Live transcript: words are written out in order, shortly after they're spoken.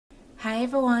Hi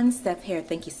everyone, Steph here.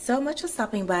 Thank you so much for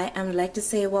stopping by. I'd like to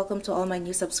say welcome to all my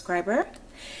new subscribers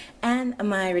and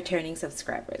my returning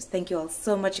subscribers. Thank you all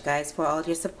so much guys for all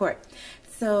your support.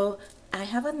 So I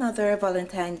have another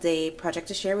Valentine's Day project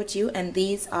to share with you, and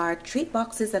these are treat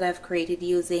boxes that I've created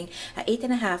using an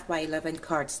 8.5 by 11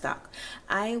 cardstock.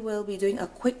 I will be doing a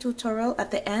quick tutorial at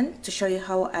the end to show you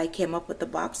how I came up with the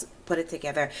box, put it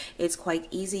together. It's quite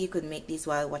easy. You could make these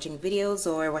while watching videos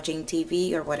or watching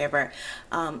TV or whatever.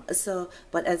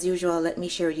 But as usual, let me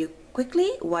share with you quickly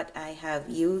what I have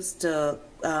used to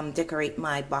decorate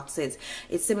my boxes.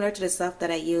 It's similar to the stuff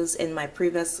that I used in my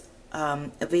previous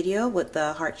video with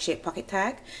the heart-shaped pocket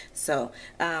tag. So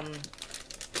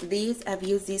I've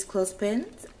used these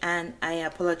clothespins, and I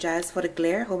apologize for the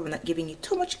glare. Hope I'm not giving you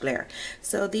too much glare.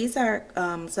 So these are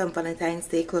some Valentine's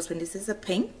Day clothespins. This is the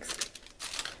pinks,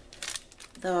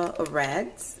 the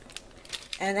reds,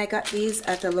 and I got these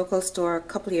at the local store a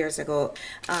couple years ago.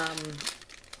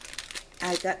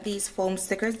 I got these foam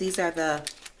stickers. These are the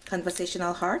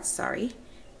conversational hearts. Sorry,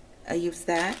 I used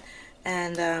that.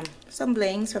 And some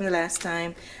blings from the last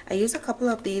time. I used a couple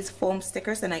of these foam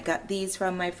stickers, and I got these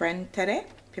from my friend Teddy,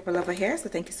 People Over Here, so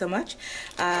thank you so much.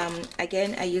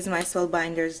 Again, I use my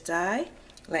Spellbinders die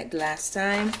like last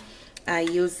time. I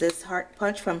use this heart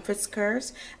punch from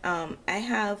Friskers. I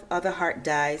have other heart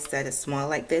dies that are small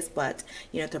like this, but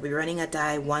you know, to be running a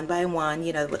die one by one,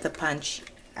 you know, with the punch,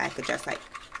 I could just like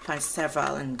punch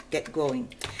several and get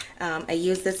going. I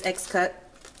use this X-Cut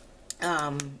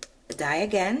die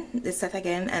again, this set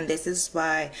again, and this is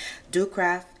by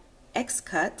Craft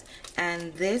X-Cut,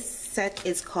 and this set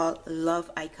is called Love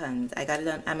Icons. I got it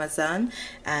on Amazon,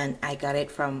 and I got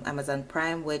it from Amazon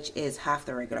Prime, which is half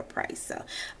the regular price. So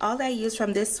all I used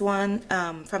from this one,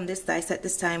 from this die set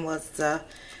this time, was the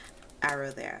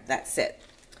arrow there. That's it.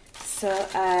 So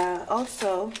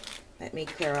also, let me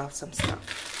clear off some stuff.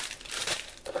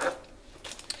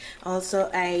 Also,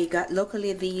 I got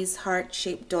locally these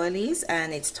heart-shaped doilies,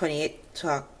 and it's 28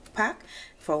 pack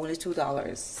for only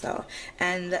 $2. So,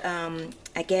 and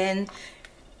again,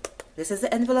 this is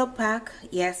the envelope pack.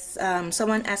 Yes,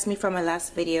 someone asked me from my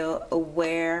last video,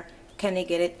 where can I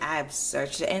get it? I've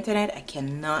searched the internet. I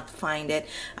cannot find it.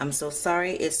 I'm so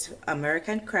sorry. It's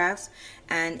American Crafts,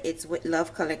 and it's with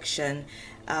Love collection.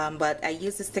 But I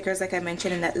use the stickers like I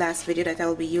mentioned in that last video that I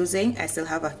will be using. I still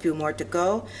have a few more to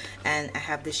go, and I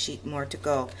have the sheet more to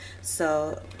go.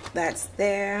 So that's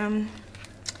there.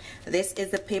 This is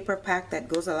the paper pack that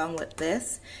goes along with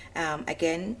this.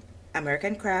 Again,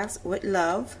 American Crafts with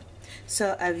Love.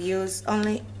 So I've used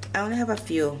I only have a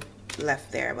few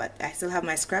left there, but I still have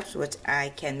my scraps, which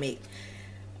I can make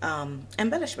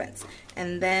embellishments.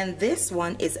 And then this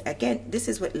one is, again, this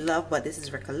is with Love, but this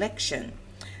is Recollection.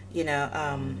 You know,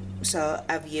 so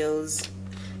I've used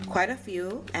quite a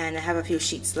few, and I have a few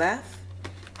sheets left.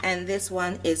 And this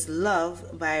one is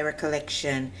Love by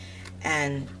Recollection,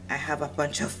 and I have a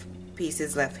bunch of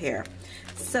pieces left here.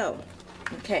 So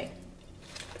okay,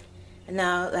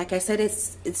 now like I said,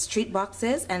 it's treat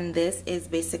boxes, and this is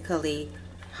basically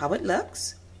how it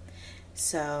looks.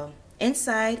 So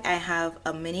inside I have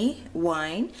a mini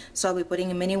wine, so I'll be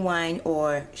putting a mini wine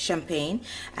or champagne.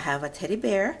 I have a teddy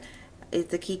bear, is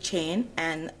the keychain,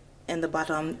 and in the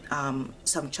bottom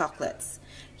some chocolates.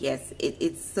 Yes,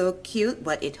 it's so cute,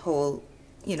 but it holds,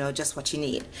 you know, just what you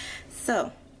need.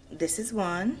 So this is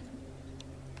one,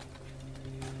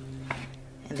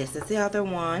 and this is the other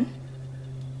one.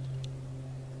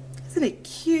 Isn't it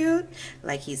cute?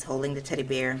 Like he's holding the teddy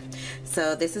bear.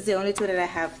 So this is the only two that I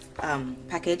have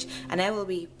packaged, and I will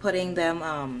be putting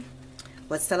them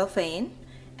with cellophane,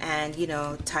 and you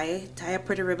know, tie a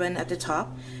pretty ribbon at the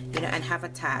top, you know, and have a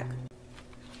tag.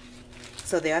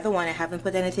 So the other one, I haven't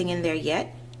put anything in there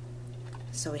yet.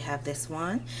 So we have this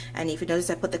one, and if you notice,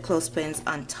 I put the clothespins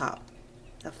on top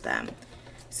of them.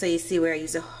 So you see where I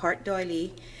use a heart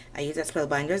doily. I use a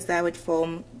Spellbinders die with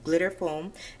foam, glitter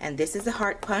foam, and this is a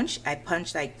heart punch. I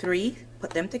punched like 3,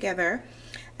 put them together.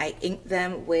 I inked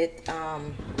them with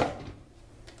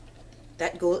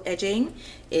that gold edging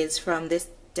is from this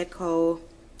Deco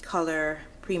Color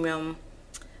Premium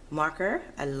marker.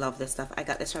 I love this stuff. I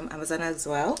got this from Amazon as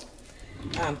well.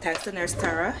 Thanks to Nurse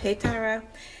Tara. Hey Tara.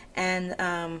 And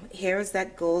here is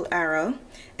that gold arrow,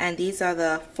 and these are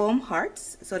the foam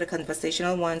hearts, so the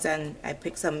conversational ones, and I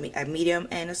picked some, a medium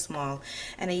and a small,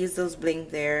 and I use those bling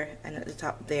there and at the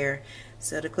top there.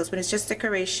 So the clothespin is just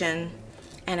decoration,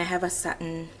 and I have a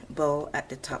satin bow at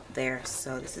the top there.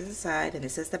 So this is the side, and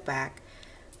this is the back.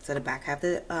 So the back have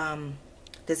the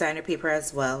designer paper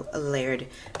as well, layered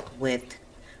with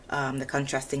the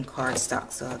contrasting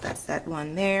cardstock. So that's that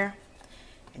one there,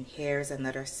 and here's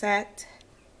another set.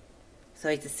 So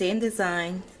it's the same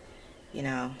design, you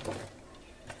know.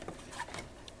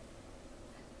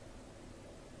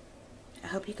 I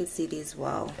hope you could see these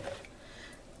well.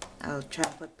 I'll try to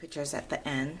put pictures at the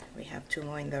end. We have 2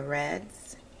 more in the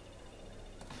reds.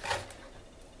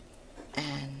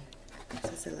 And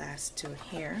this is the last 2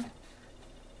 here.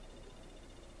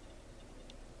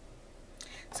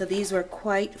 So these were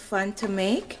quite fun to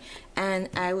make, and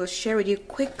I will share with you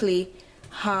quickly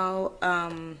how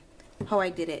I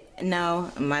did it.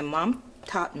 Now, my mom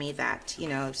taught me that, you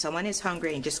know, if someone is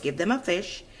hungry and just give them a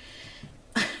fish,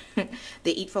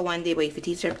 they eat for one day, but if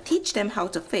you teach them how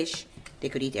to fish, they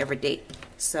could eat every day.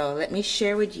 So let me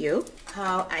share with you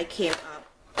how I came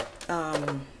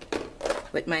up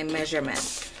with my measurement.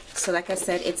 So like I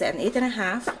said, it's an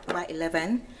 8.5 by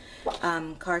 11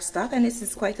 cardstock, and this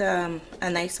is quite a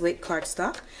nice weight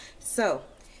cardstock. So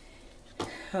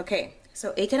okay,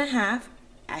 so 8.5.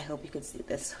 I hope you can see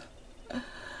this.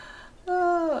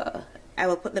 Oh, I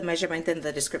will put the measurement in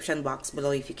the description box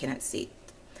below if you cannot see it.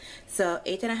 So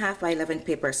 8.5 by 11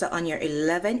 paper. So on your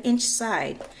 11-inch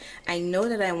side, I know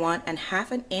that I want a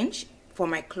 1/2 inch for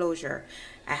my closure.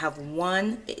 I have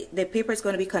the paper is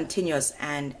going to be continuous,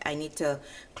 and I need to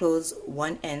close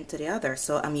one end to the other,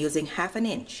 so I'm using 1/2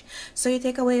 inch. So you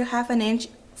take away your 1/2 inch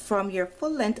from your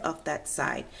full length of that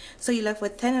side, so you're left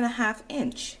with 10.5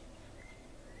 inch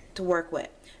to work with.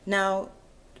 Now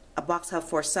a box have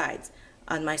 4 sides.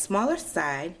 On my smaller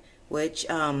side, which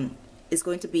is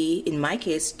going to be, in my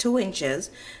case, 2 inches,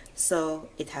 so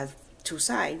it has 2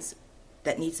 sides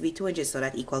that needs to be 2 inches, so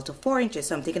that equal to 4 inches.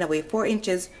 So I'm taking away 4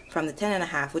 inches from the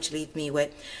 10.5, which leaves me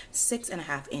with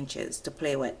 6.5 inches to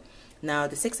play with. Now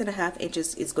the 6.5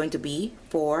 inches is going to be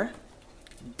for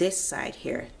this side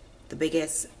here, the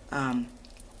biggest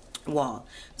wall.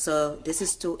 So this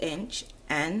is 2 inch,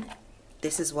 and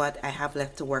this is what I have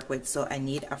left to work with. So I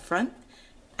need a front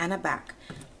and a back.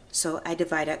 So I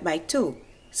divide that by 2.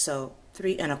 So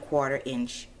 3¼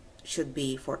 inch should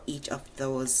be for each of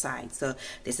those sides. So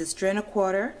this is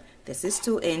 3¼ this is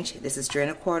 2 inch, this is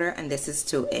 3¼ and this is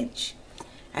 2 inch.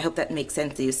 I hope that makes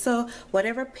sense to you. So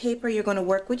whatever paper you're going to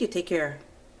work with, you take your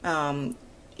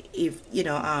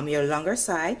your longer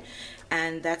side,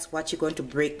 and that's what you're going to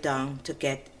break down to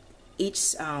get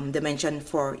each dimension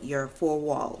for your 4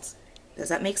 walls. Does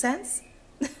that make sense?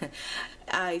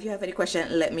 If you have any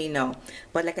question, let me know.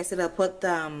 But like I said, I'll put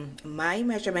my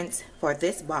measurements for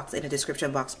this box in the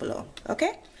description box below.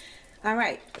 Okay? All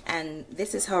right. And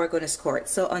this is how we're going to score it.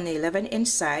 So on the 11-inch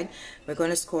side, we're going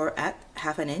to score at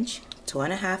 1/2 inch,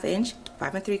 2.5 inch,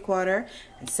 5¾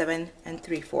 and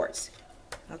 7¾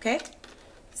 Okay?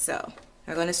 So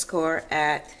we're going to score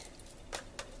at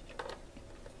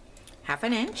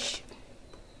 1/2 inch.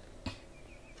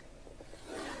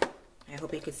 I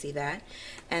hope you can see that.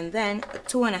 And then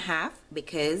 2.5,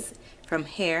 because from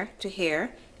here to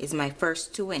here is my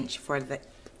first 2 inch for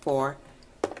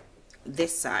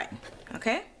this side.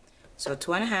 Okay, so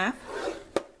 2.5,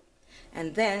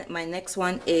 and then my next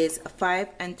one is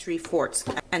 5¾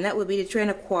 and that will be the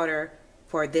 3¼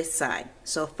 for this side.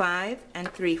 So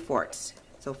 5¾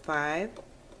 so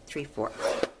 5¾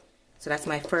 so that's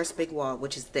my first big wall,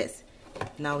 which is this.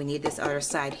 Now we need this other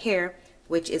side here,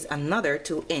 which is another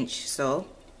 2 inch. So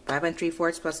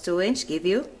 5¾ plus 2 inch give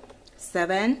you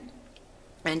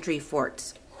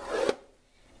 7¾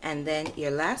 and then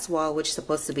your last wall, which is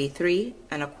supposed to be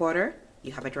 3¼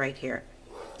 you have it right here,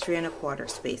 3¼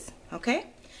 space. Okay,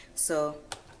 so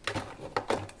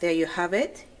there you have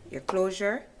it, your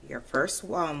closure, your first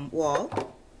wall,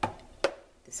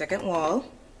 the second wall,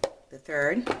 the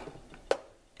third,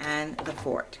 and the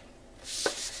fourth.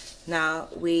 Now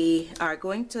we are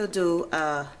going to do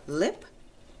a lip.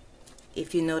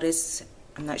 If you notice,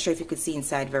 I'm not sure if you could see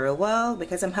inside very well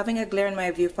because I'm having a glare in my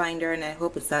viewfinder, and I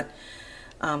hope it's not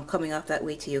coming off that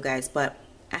way to you guys, but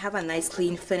I have a nice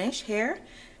clean finish here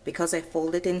because I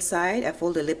fold it inside. I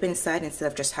fold the lip inside instead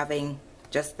of just having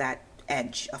just that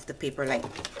edge of the paper, like,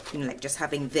 you know, like just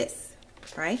having this,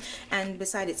 right? And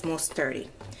beside, it's more sturdy.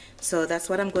 So that's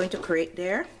what I'm going to create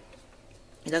there.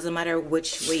 It doesn't matter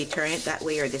which way you turn it, that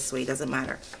way or this way, it doesn't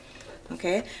matter.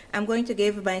 Okay, I'm going to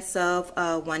give myself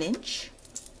a 1 inch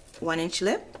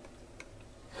lip,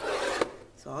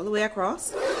 so all the way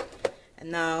across.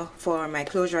 And now for my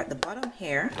closure at the bottom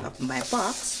here of my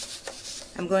box,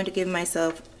 I'm going to give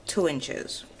myself 2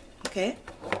 inches, okay,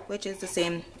 which is the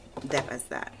same depth as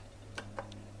that.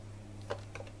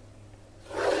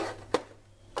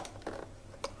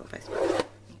 Okay,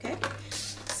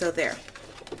 so there.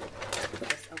 Put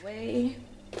this away.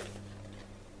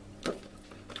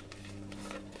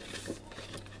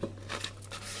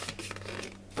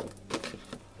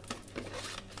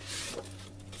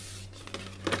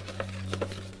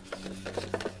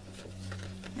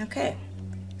 Okay,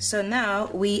 so now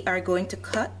we are going to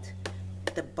cut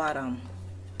the bottom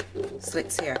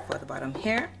slits here for the bottom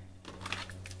here.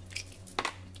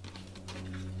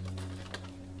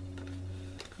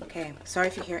 Okay, sorry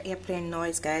if you hear airplane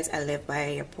noise, guys. I live by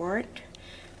an airport,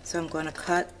 so I'm going to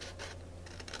cut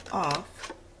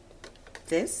off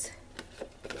this.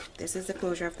 This is the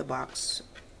closure of the box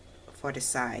for the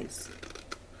sides,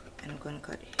 and I'm going to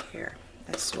cut here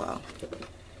as well.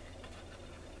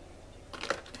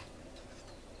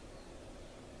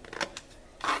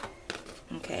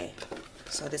 Okay,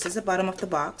 so this is the bottom of the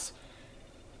box.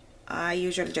 I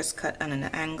usually just cut on an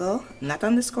angle, not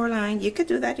on the score line. You could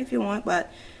do that if you want,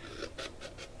 but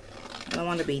I don't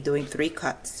want to be doing 3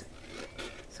 cuts,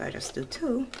 so I just do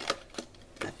 2.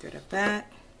 Cut through the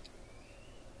back.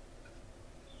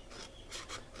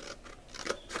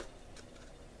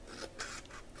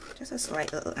 Just a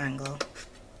slight little angle.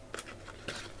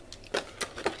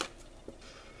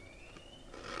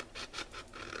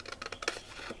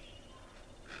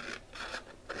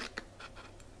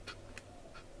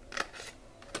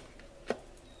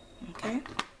 Okay,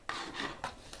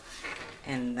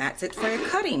 and that's it for your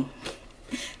cutting.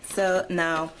 So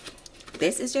now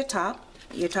this is your top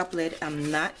lid.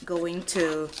 I'm not going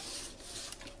to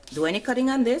do any cutting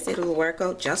on this. It will work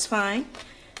out just fine.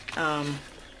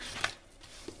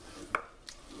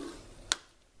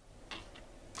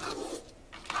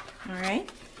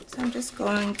 Alright, so I'm just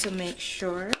going to make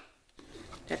sure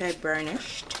that I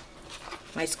burnished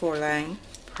my score line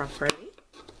properly.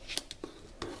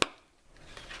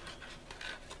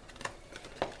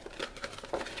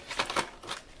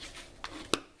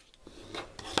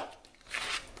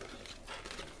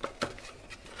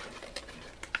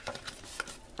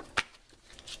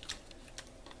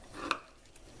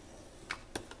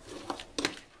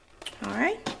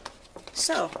 Alright,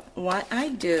 so what I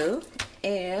do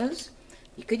is,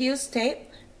 you could use tape,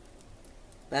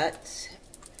 but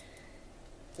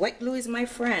wet glue is my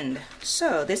friend.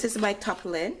 So this is my top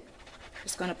lid.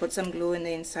 Just gonna put some glue in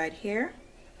the inside here.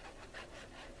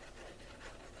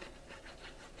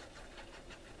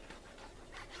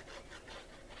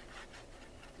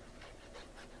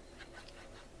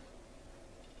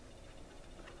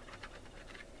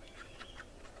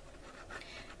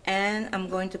 And I'm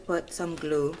going to put some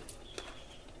glue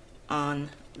on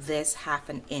this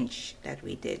 1/2 inch that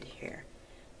we did here.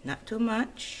 Not too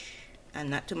much, and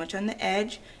not too much on the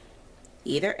edge.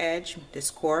 Either edge, the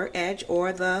score edge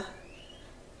or the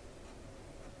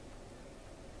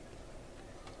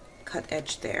cut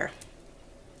edge there.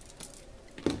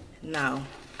 Now,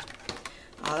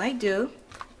 all I do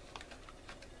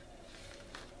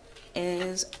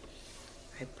is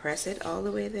I press it all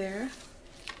the way there.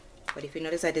 But if you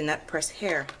notice, I did not press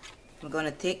here. I'm going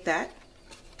to take that,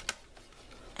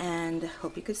 and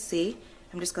hope you could see,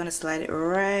 I'm just going to slide it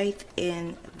right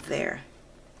in there.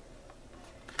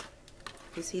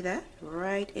 You see that?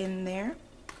 Right in there,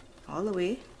 all the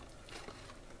way.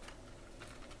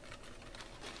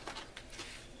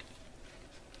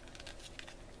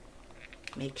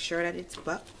 Make sure that it's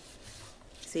buck.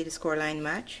 See the score line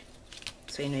match,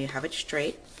 so you know you have it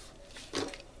straight.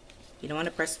 You don't want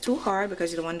to press too hard because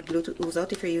you don't want the glue to ooze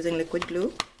out if you're using liquid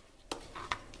glue.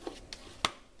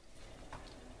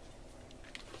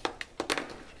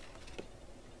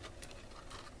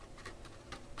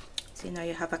 See, now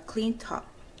you have a clean top,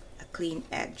 a clean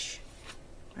edge,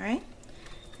 right?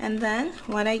 And then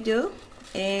what I do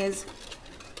is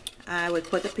I would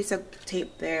put a piece of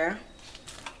tape there.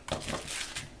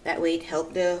 That way it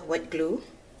helps the wet glue.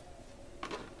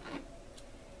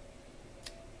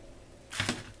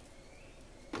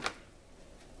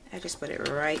 I just put it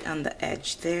right on the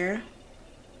edge there.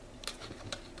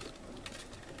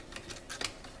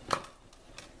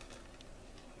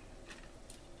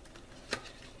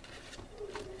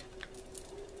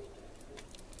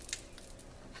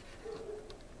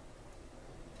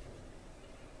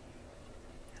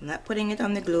 I'm not putting it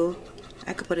on the glue.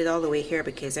 I could put it all the way here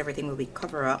because everything will be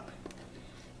covered up.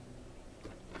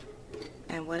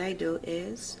 And what I do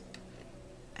is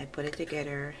I put it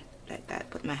together like that.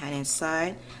 Put my hand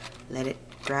inside, let it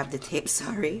grab the tape,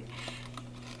 sorry.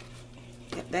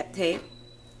 Get that tape.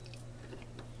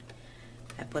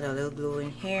 I put a little glue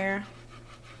in here.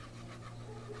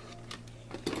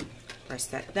 Press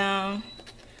that down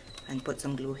and put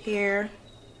some glue here.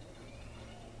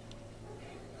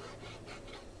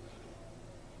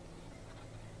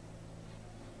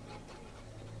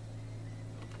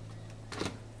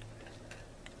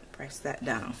 Press that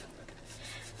down.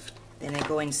 Then I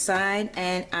go inside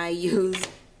and I use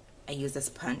a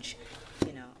sponge.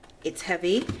 You know, it's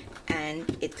heavy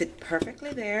and it fits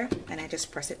perfectly there, and I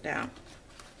just press it down.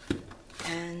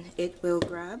 and it will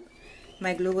grab.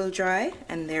 My glue will dry,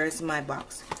 and there's my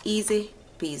box. Easy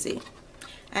peasy.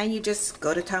 And you just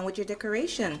go to town with your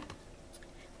decoration.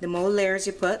 The more layers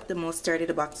you put, the more sturdy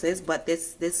the box is, but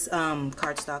this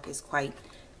cardstock is quite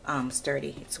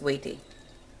sturdy. It's weighty.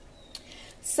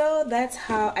 So that's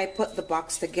how I put the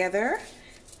box together.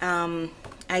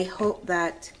 I hope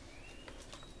that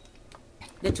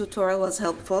the tutorial was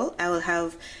helpful. I will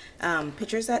have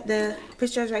pictures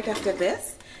right after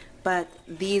this, but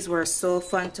these were so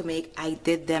fun to make. I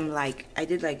did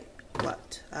like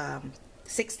what,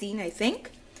 16 I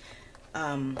think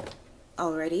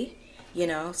already, you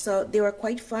know, so they were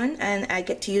quite fun, and I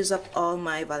get to use up all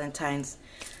my Valentine's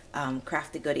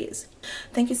crafty goodies.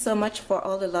 Thank you so much for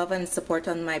all the love and support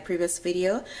on my previous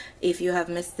video. If you have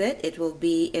missed it, it will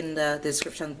be in the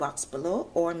description box below,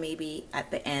 or maybe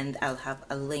at the end I'll have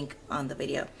a link on the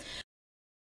video.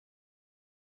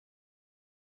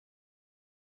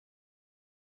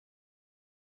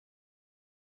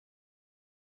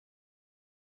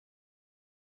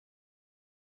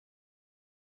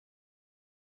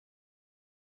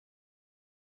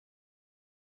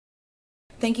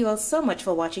 Thank you all so much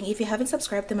for watching. If you haven't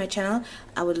subscribed to my channel,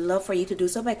 I would love for you to do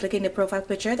so by clicking the profile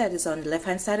picture that is on the left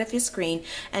hand side of your screen.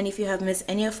 And if you have missed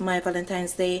any of my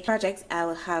Valentine's Day projects, I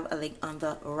will have a link on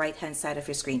the right hand side of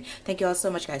your screen. Thank you all so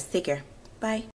much, guys. Take care. Bye.